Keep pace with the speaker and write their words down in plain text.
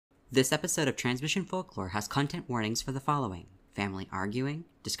This episode of Transmission Folklore has content warnings for the following: family arguing,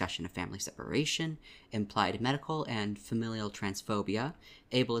 discussion of family separation, implied medical and familial transphobia,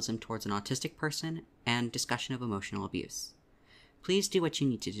 ableism towards an autistic person, and discussion of emotional abuse. Please do what you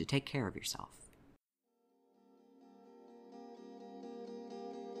need to take care of yourself.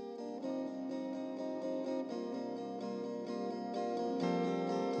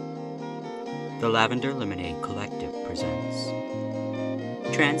 The Lavender Lemonade Collective presents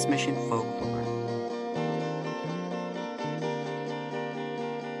Transmission Folklore.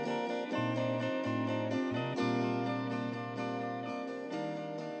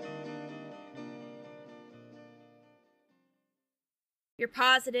 You're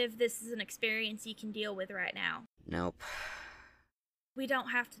positive this is an experience you can deal with right now? Nope. We don't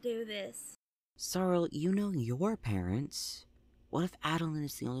have to do this. Sorrel, you know your parents. What if Adelyn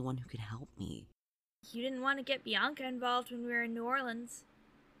is the only one who can help me? You didn't want to get Bianca involved when we were in New Orleans.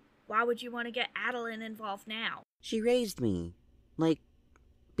 Why would you want to get Adelyn involved now? She raised me. Like,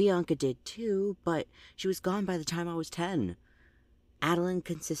 Bianca did too, but she was gone by the time I was 10. Adelyn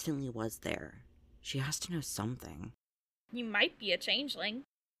consistently was there. She has to know something. You might be a changeling.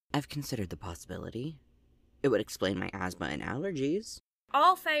 I've considered the possibility. It would explain my asthma and allergies.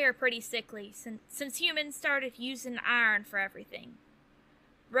 All Fae are pretty sickly since humans started using iron for everything.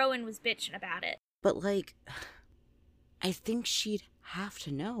 Rowan was bitching about it. But, like, I think she'd have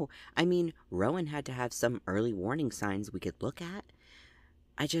to know. I mean, Rowan had to have some early warning signs we could look at.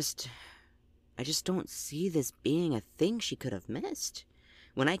 I just don't see this being a thing she could have missed.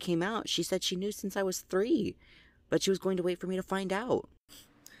 When I came out, she said she knew since I was 3, but she was going to wait for me to find out.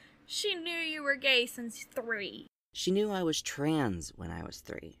 She knew you were gay since 3. She knew I was trans when I was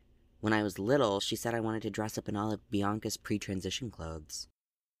 3. When I was little, she said I wanted to dress up in all of Bianca's pre-transition clothes.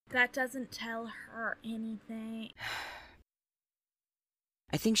 That doesn't tell her anything.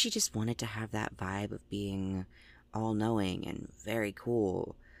 I think she just wanted to have that vibe of being all-knowing and very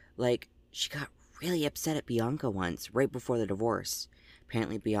cool. Like, she got really upset at Bianca once, right before the divorce.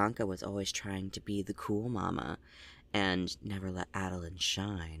 Apparently Bianca was always trying to be the cool mama and never let Adelyn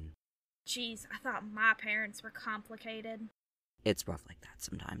shine. Jeez, I thought my parents were complicated. It's rough like that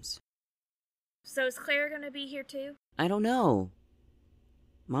sometimes. So is Clare gonna be here too? I don't know.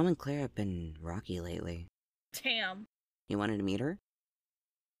 Mom and Claire have been rocky lately. Damn. You wanted to meet her?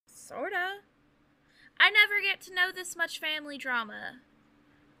 Sorta. I never get to know this much family drama.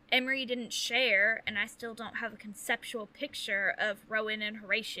 Emery didn't share, and I still don't have a conceptual picture of Rowan and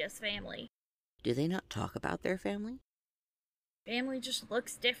Horatius' family. Do they not talk about their family? Family just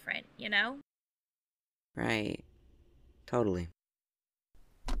looks different, you know? Right. Totally.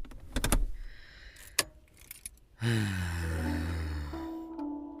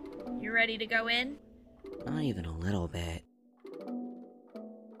 You ready to go in? Not even a little bit.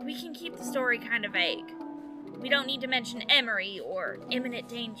 We can keep the story kind of vague. We don't need to mention Emery or imminent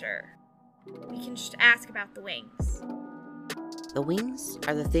danger. We can just ask about the wings. The wings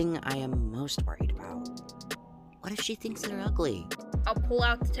are the thing I am most worried about. What if she thinks they're ugly? I'll pull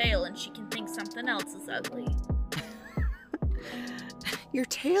out the tail and she can think something else is ugly. Your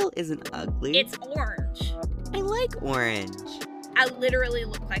tail isn't ugly. It's orange. I like orange. I literally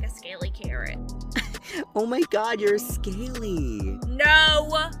look like a scaly carrot. Oh my god, you're scaly.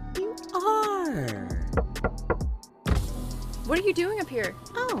 No! You are. What are you doing up here?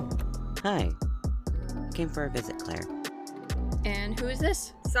 Oh, hi. I came for a visit, Claire. And who is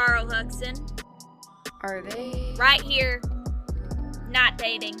this? Sorrel Huxton. Are they... Right here. Not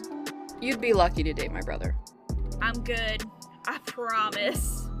dating. You'd be lucky to date my brother. I'm good. I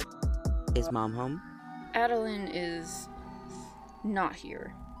promise. Is Mom home? Adelyn is... not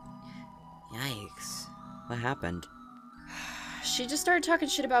here. Yikes. What happened? She just started talking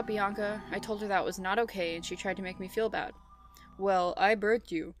shit about Bianca. I told her that was not okay, and she tried to make me feel bad. Well, I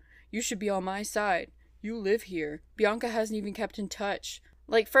birthed you. You should be on my side. You live here. Bianca hasn't even kept in touch.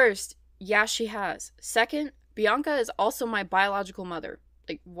 Like, first, yeah, she has. Second, Bianca is also my biological mother.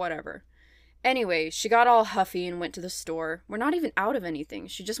 Like, whatever. Anyway, she got all huffy and went to the store. We're not even out of anything.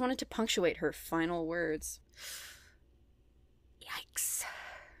 She just wanted to punctuate her final words. Yikes.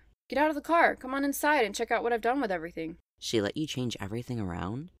 Get out of the car. Come on inside and check out what I've done with everything. She let you change everything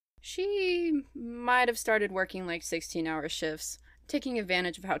around? She might have started working like 16-hour shifts, taking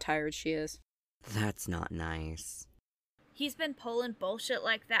advantage of how tired she is. That's not nice. He's been pulling bullshit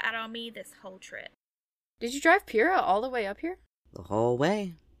like that on me this whole trip. Did you drive Pyrrha all the way up here? The whole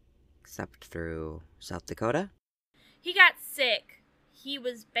way. Except through South Dakota? He got sick. He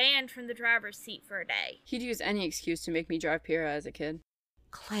was banned from the driver's seat for a day. He'd use any excuse to make me drive Pyrrha as a kid.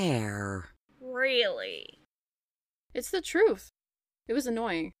 Claire. Really? It's the truth. It was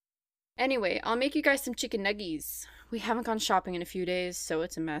annoying. Anyway, I'll make you guys some chicken nuggies. We haven't gone shopping in a few days, so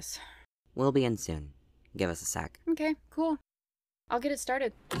it's a mess. We'll be in soon. Give us a sec. Okay, cool. I'll get it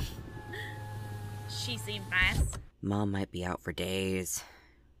started. She seemed nice. Mom might be out for days.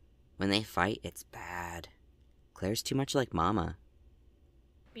 When they fight, it's bad. Claire's too much like Mama.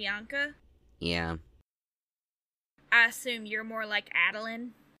 Bianca? Yeah. I assume you're more like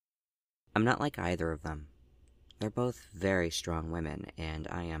Adelyn? I'm not like either of them. They're both very strong women, and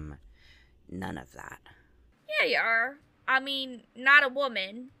I am none of that. Yeah, you are. I mean, not a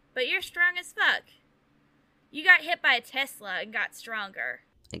woman, but you're strong as fuck. You got hit by a Tesla and got stronger.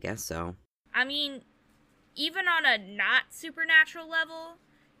 I guess so. I mean, even on a not supernatural level,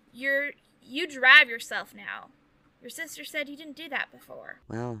 you drive yourself now. Your sister said you didn't do that before.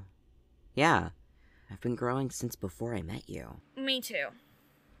 Well, yeah. I've been growing since before I met you. Me too.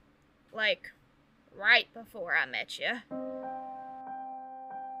 Like, right before I met you.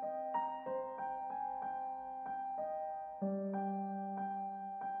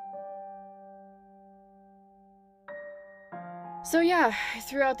 So yeah, I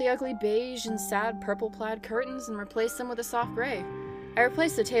threw out the ugly beige and sad purple plaid curtains and replaced them with a soft gray. I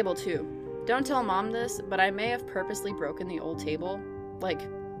replaced the table too. Don't tell Mom this, but I may have purposely broken the old table. Like,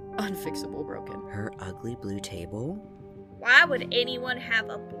 unfixable broken. Her ugly blue table? Why would anyone have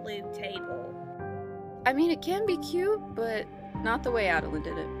a blue table? I mean, it can be cute, but not the way Adelyn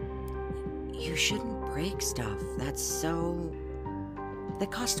did it. You shouldn't break stuff. That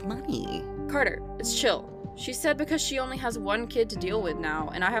costs money. Carter, it's chill. She said because she only has one kid to deal with now,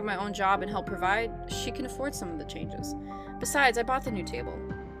 and I have my own job and help provide, she can afford some of the changes. Besides, I bought the new table.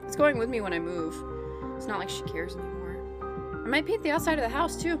 It's going with me when I move. It's not like she cares anymore. I might paint the outside of the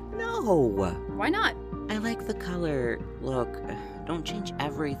house, too. No! Why not? I like the color. Look, don't change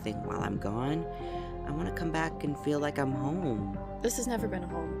everything while I'm gone. I want to come back and feel like I'm home. This has never been a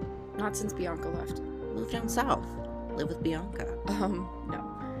home. Not since Bianca left. Move down south. Live with Bianca.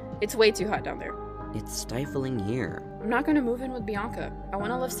 No. It's way too hot down there. It's stifling here. I'm not gonna move in with Bianca. I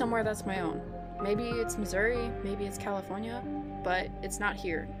wanna live somewhere that's my own. Maybe it's Missouri, maybe it's California, but it's not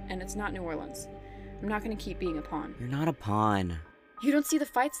here, and it's not New Orleans. I'm not gonna keep being a pawn. You're not a pawn. You don't see the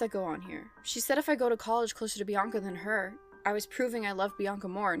fights that go on here. She said if I go to college closer to Bianca than her, I was proving I love Bianca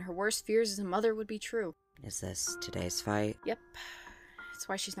more, and her worst fears as a mother would be true. Is this today's fight? Yep. That's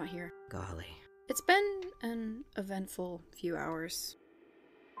why she's not here. Golly. It's been an eventful few hours.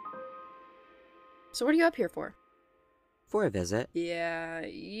 So what are you up here for? For a visit. Yeah,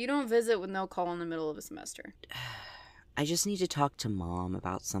 you don't visit with no call in the middle of a semester. I just need to talk to Mom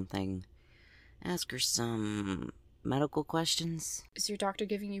about something. Ask her some medical questions. Is your doctor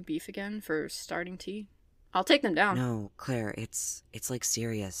giving you beef again for starting tea? I'll take them down. No, Claire, it's like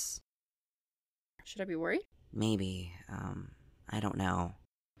serious. Should I be worried? Maybe. I don't know.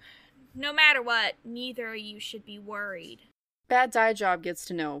 No matter what, neither of you should be worried. Bad dye job gets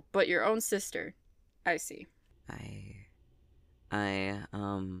to know, but your own sister. I see.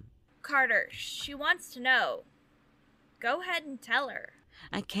 Carter, she wants to know. Go ahead and tell her.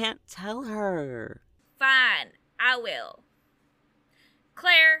 I can't tell her. Fine, I will.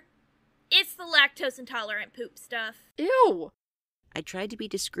 Claire, it's the lactose intolerant poop stuff. Ew! I tried to be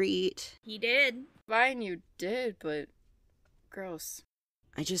discreet. He did. Fine, you did, but gross.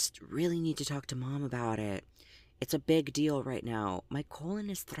 I just really need to talk to Mom about it. It's a big deal right now. My colon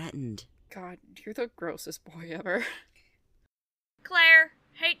is threatened. God, you're the grossest boy ever. Claire,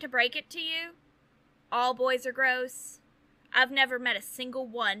 hate to break it to you. All boys are gross. I've never met a single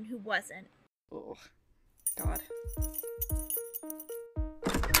one who wasn't. Oh, God.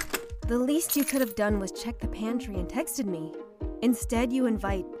 The least you could have done was check the pantry and texted me. Instead, you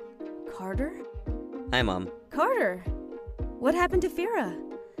invite Carter? Hi, Mom. Carter! What happened to Fira?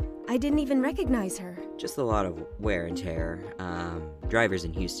 I didn't even recognize her. Just a lot of wear and tear. Drivers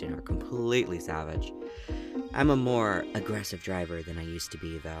in Houston are completely savage. I'm a more aggressive driver than I used to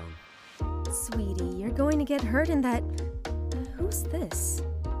be, though. Sweetie, you're going to get hurt in that... Who's this?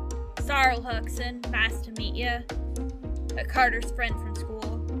 Sorrel Huxon, nice to meet you. Carter's friend from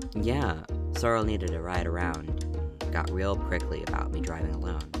school. Yeah, Sorrel needed a ride around. Got real prickly about me driving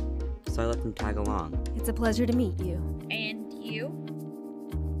alone. So I let him tag along. It's a pleasure to meet you. And you?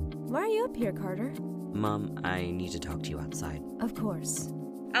 Why are you up here, Carter? Mom, I need to talk to you outside. Of course.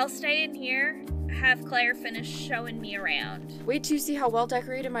 I'll stay in here, have Claire finish showing me around. Wait till you see how well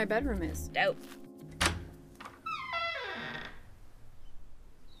decorated my bedroom is. Dope.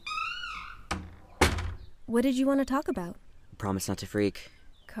 What did you want to talk about? Promise not to freak.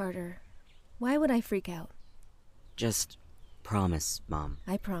 Carter, why would I freak out? Just promise, Mom.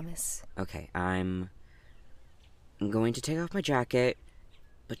 I promise. Okay, I'm going to take off my jacket,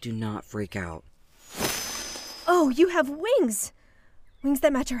 but do not freak out. Oh, you have wings! Wings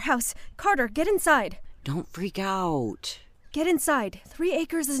that match our house. Carter, get inside. Don't freak out. Get inside. 3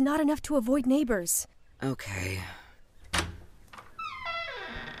 acres is not enough to avoid neighbors. Okay.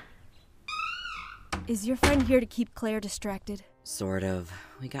 Is your friend here to keep Claire distracted? Sort of.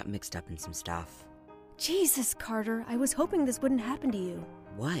 We got mixed up in some stuff. Jesus, Carter, I was hoping this wouldn't happen to you.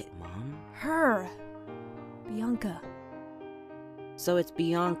 What, Mom? Her. Bianca. So it's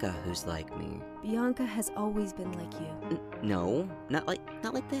Bianca who's like me. Bianca has always been like you. No, not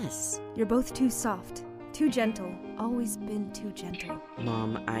like this. You're both too soft, too gentle, always been too gentle.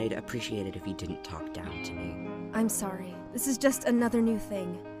 Mom, I'd appreciate it if you didn't talk down to me. I'm sorry. This is just another new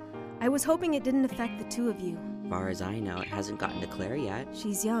thing. I was hoping it didn't affect the two of you. Far as I know, it hasn't gotten to Claire yet.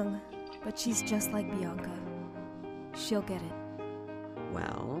 She's young, but she's just like Bianca. She'll get it.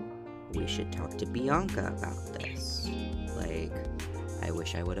 Well, we should talk to Bianca about this. I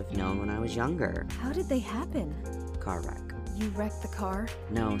wish I would have known when I was younger. How did they happen? Car wreck. You wrecked the car?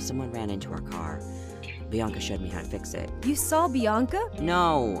 No, someone ran into our car. Bianca showed me how to fix it. You saw Bianca?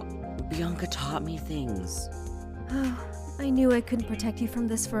 No! Bianca taught me things. Oh, I knew I couldn't protect you from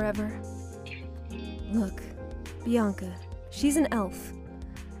this forever. Look, Bianca, she's an elf.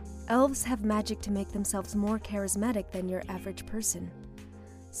 Elves have magic to make themselves more charismatic than your average person.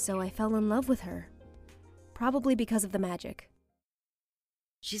 So I fell in love with her. Probably because of the magic.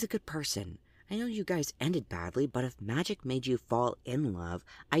 She's a good person. I know you guys ended badly, but if magic made you fall in love,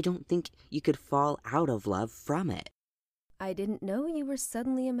 I don't think you could fall out of love from it. I didn't know you were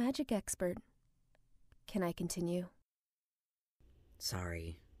suddenly a magic expert. Can I continue?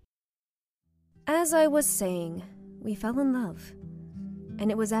 Sorry. As I was saying, we fell in love.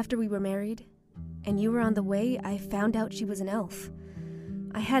 And it was after we were married, and you were on the way, I found out she was an elf.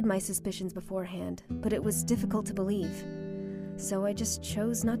 I had my suspicions beforehand, but it was difficult to believe. So I just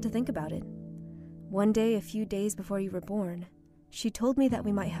chose not to think about it. One day, a few days before you were born, she told me that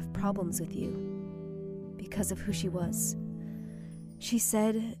we might have problems with you. Because of who she was. She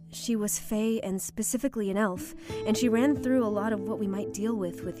said she was fae and specifically an elf, and she ran through a lot of what we might deal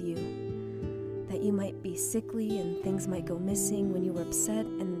with you. That you might be sickly and things might go missing when you were upset,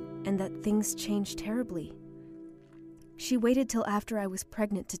 and that things changed terribly. She waited till after I was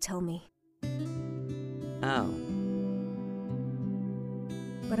pregnant to tell me. Oh.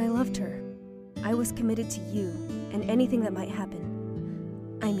 But I loved her. I was committed to you, and anything that might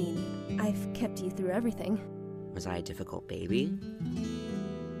happen. I mean, I've kept you through everything. Was I a difficult baby?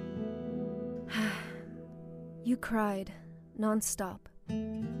 You cried, non-stop,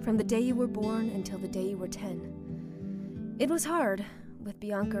 from the day you were born until the day you were 10. It was hard, with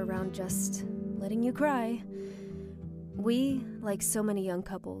Bianca around just letting you cry. We, like so many young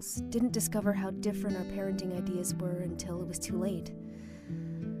couples, didn't discover how different our parenting ideas were until it was too late.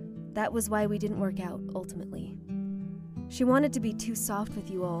 That was why we didn't work out, ultimately. She wanted to be too soft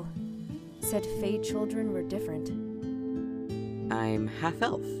with you all. Said fae children were different. I'm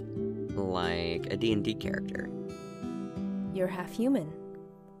half-elf. Like a D&D character. You're half human.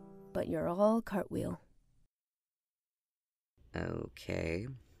 But you're all cartwheel. Okay.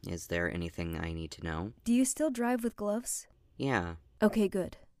 Is there anything I need to know? Do you still drive with gloves? Yeah. Okay,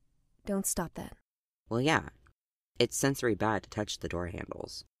 good. Don't stop that. Well, yeah. It's sensory bad to touch the door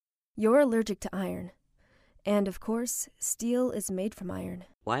handles. You're allergic to iron. And, of course, steel is made from iron.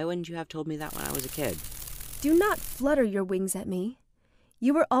 Why wouldn't you have told me that when I was a kid? Do not flutter your wings at me.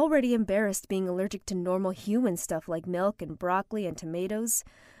 You were already embarrassed being allergic to normal human stuff like milk and broccoli and tomatoes.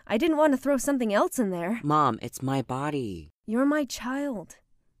 I didn't want to throw something else in there. Mom, it's my body. You're my child.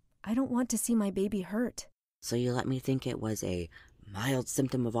 I don't want to see my baby hurt. So you let me think it was a mild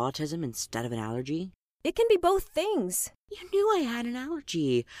symptom of autism instead of an allergy? It can be both things. You knew I had an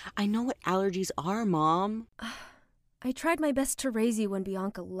allergy. I know what allergies are, Mom. I tried my best to raise you when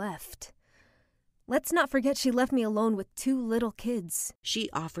Bianca left. Let's not forget she left me alone with 2 little kids. She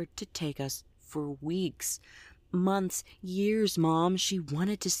offered to take us for weeks, months, years, Mom. She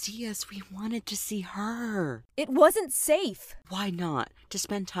wanted to see us. We wanted to see her. It wasn't safe. Why not? To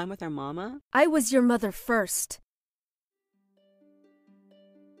spend time with our mama? I was your mother first.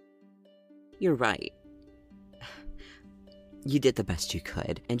 You're right. You did the best you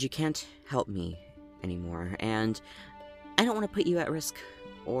could, and you can't help me anymore, and I don't want to put you at risk,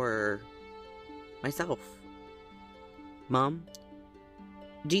 or myself. Mom,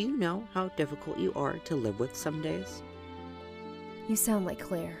 do you know how difficult you are to live with some days? You sound like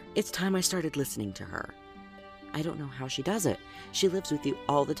Claire. It's time I started listening to her. I don't know how she does it. She lives with you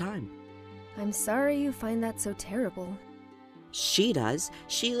all the time. I'm sorry you find that so terrible. She does.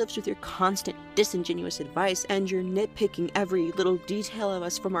 She lives with your constant disingenuous advice and your nitpicking every little detail of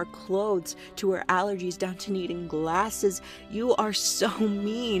us, from our clothes to our allergies down to needing glasses. You are so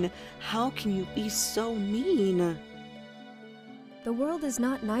mean. How can you be so mean? The world is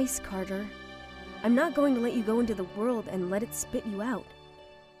not nice, Carter. I'm not going to let you go into the world and let it spit you out.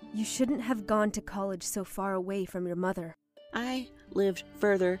 You shouldn't have gone to college so far away from your mother. I lived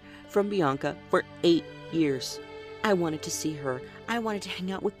further from Bianca for 8 years. I wanted to see her. I wanted to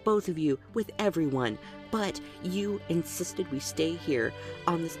hang out with both of you, with everyone. But you insisted we stay here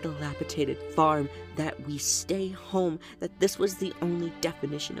on this dilapidated farm, that we stay home, that this was the only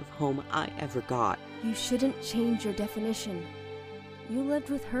definition of home I ever got. You shouldn't change your definition. You lived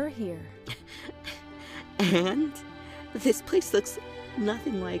with her here. And this place looks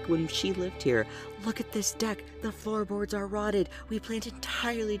nothing like when she lived here. Look at this deck. The floorboards are rotted. We plant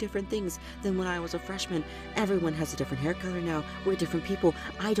entirely different things than when I was a freshman. Everyone has a different hair color now. We're different people.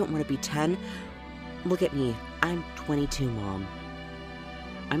 I don't want to be 10. Look at me. I'm 22, Mom.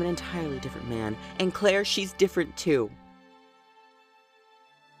 I'm an entirely different man. And Claire, she's different too.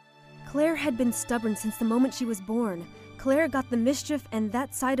 Claire had been stubborn since the moment she was born. Claire got the mischief and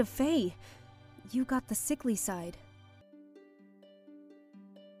that side of Faye. You got the sickly side.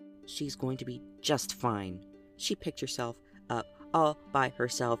 She's going to be just fine. She picked herself up all by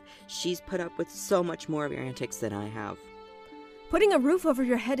herself. She's put up with so much more of your antics than I have. Putting a roof over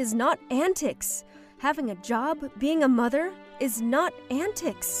your head is not antics. Having a job, being a mother, is not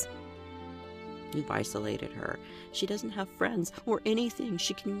antics. You've isolated her. She doesn't have friends or anything.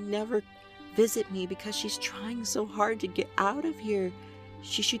 She can never visit me because she's trying so hard to get out of here.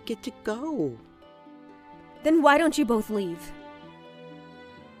 She should get to go. Then why don't you both leave?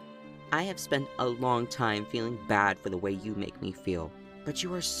 I have spent a long time feeling bad for the way you make me feel. But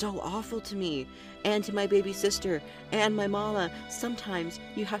you are so awful to me, and to my baby sister, and my mama. Sometimes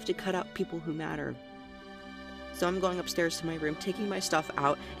you have to cut out people who matter. So I'm going upstairs to my room, taking my stuff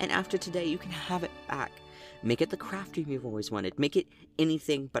out, and after today you can have it back. Make it the craft room you've always wanted. Make it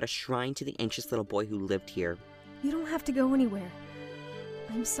anything but a shrine to the anxious little boy who lived here. You don't have to go anywhere.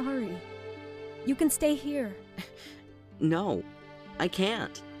 I'm sorry. You can stay here. No, I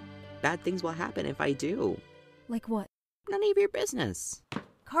can't. Bad things will happen if I do. Like what? None of your business.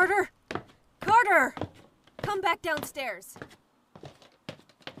 Carter! Carter! Come back downstairs.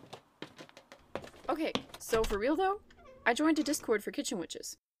 Okay, so for real though, I joined a Discord for kitchen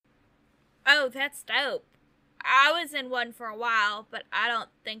witches. Oh, that's dope. I was in one for a while, but I don't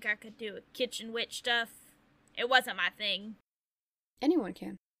think I could do a kitchen witch stuff. It wasn't my thing. Anyone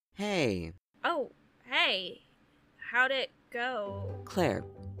can. Hey. Oh, hey. How'd it go? Claire,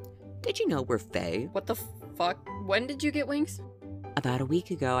 did you know we're Fae? What the fuck? When did you get wings? About a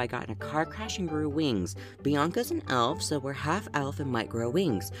week ago, I got in a car crash and grew wings. Bianca's an elf, so we're half elf and might grow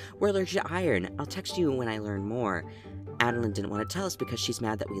wings. We're allergic to iron. I'll text you when I learn more. Adelyn didn't want to tell us because she's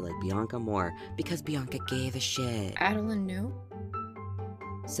mad that we like Bianca more. Because Bianca gave a shit. Adelyn knew?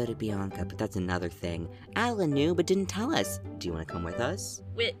 So did Bianca, but that's another thing. Adelyn knew, but didn't tell us. Do you want to come with us?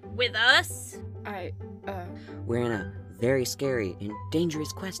 With us? We're in a very scary and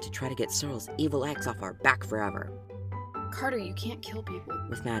dangerous quest to try to get Sorrel's evil ex off our back forever. Carter, you can't kill people.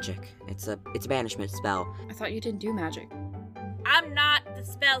 With magic. It's a banishment spell. I thought you didn't do magic. I'm not the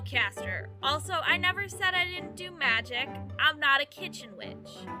spellcaster. Also, I never said I didn't do magic. I'm not a kitchen witch.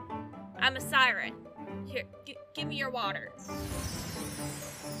 I'm a siren. Here, give me your water.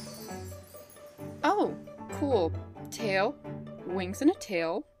 Oh, cool. Tail. Wings and a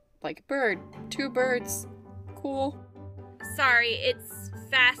tail. Like a bird. 2 birds. Cool. Sorry, it's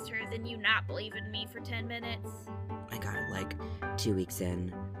faster than you not believing me for 10 minutes. I got it like 2 weeks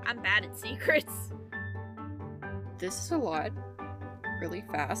in. I'm bad at secrets. This is a lot. Really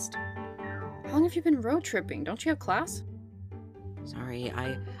fast. How long have you been road tripping? Don't you have class? Sorry,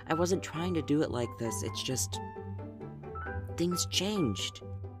 I wasn't trying to do it like this. It's just... things changed.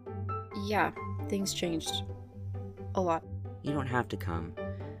 Yeah, things changed. A lot. You don't have to come,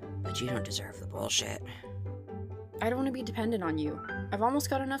 but you don't deserve the bullshit. I don't want to be dependent on you. I've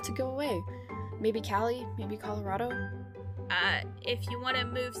almost got enough to go away. Maybe Cali, maybe Colorado. If you want to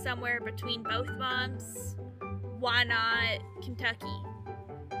move somewhere between both moms, why not Kentucky?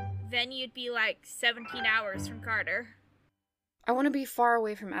 Then you'd be like 17 hours from Carter. I want to be far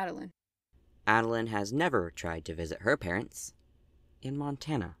away from Adelyn. Adelyn has never tried to visit her parents in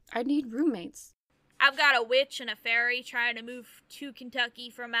Montana. I need roommates. I've got a witch and a fairy trying to move to Kentucky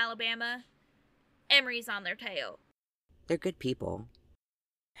from Alabama. Emery's on their tail. They're good people.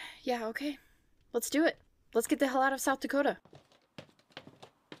 Yeah, okay. Let's do it. Let's get the hell out of South Dakota.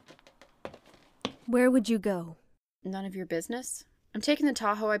 Where would you go? None of your business? I'm taking the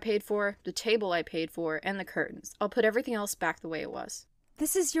Tahoe I paid for, the table I paid for, and the curtains. I'll put everything else back the way it was.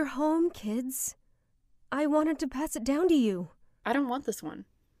 This is your home, kids. I wanted to pass it down to you. I don't want this one.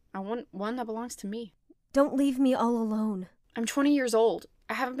 I want one that belongs to me. Don't leave me all alone. I'm 20 years old.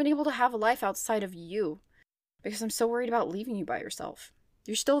 I haven't been able to have a life outside of you because I'm so worried about leaving you by yourself.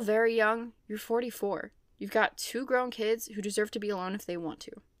 You're still very young. You're 44. You've got 2 grown kids who deserve to be alone if they want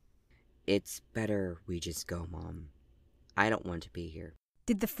to. It's better we just go, Mom. I don't want to be here.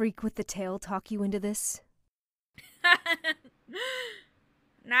 Did the freak with the tail talk you into this?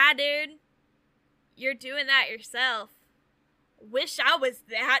 Nah, dude. You're doing that yourself. Wish I was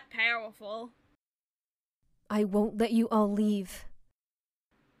that powerful. I won't let you all leave.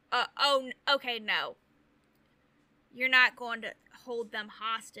 Okay, no. You're not going to hold them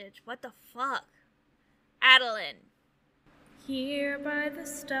hostage. What the fuck? Adelyn. Here by the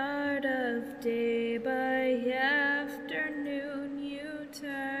start of day, by afternoon you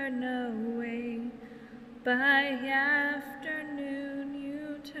turn away. By afternoon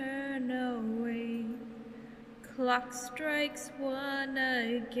you turn away. Clock strikes 1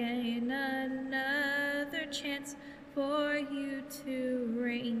 again, another chance for you to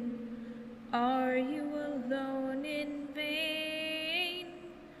reign. Are you alone in vain?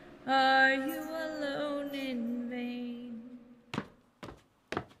 Are you alone in vain?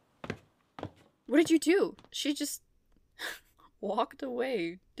 What did you do? She just walked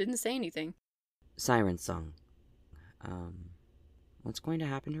away, didn't say anything. Siren song. What's going to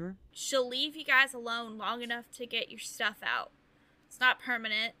happen to her? She'll leave you guys alone long enough to get your stuff out. It's not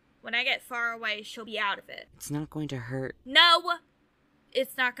permanent. When I get far away, she'll be out of it. It's not going to hurt. No!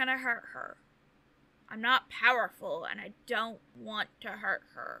 It's not gonna hurt her. I'm not powerful, and I don't want to hurt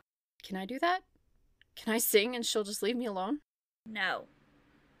her. Can I do that? Can I sing and she'll just leave me alone? No.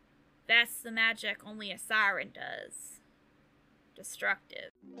 That's the magic only a siren does.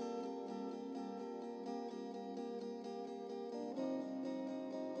 Destructive.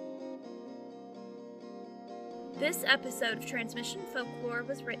 This episode of Transmission Folklore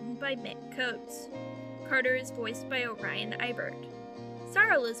was written by Mik Koats. Carter is voiced by Orion Ibert.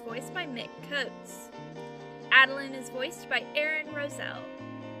 Sorrel is voiced by Mik Koats. Adelyn is voiced by Aryn Rozelle.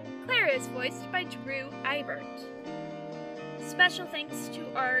 Clare is voiced by Drew Ibert. Special thanks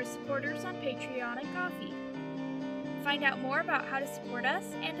to our supporters on Patreon and Ko-fi. Find out more about how to support us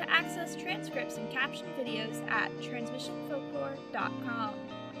and to access transcripts and caption videos at transmissionfolklore.com.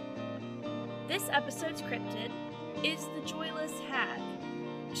 This episode's cryptid is the Joyless Hag.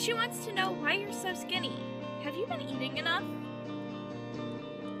 She wants to know why you're so skinny. Have you been eating enough?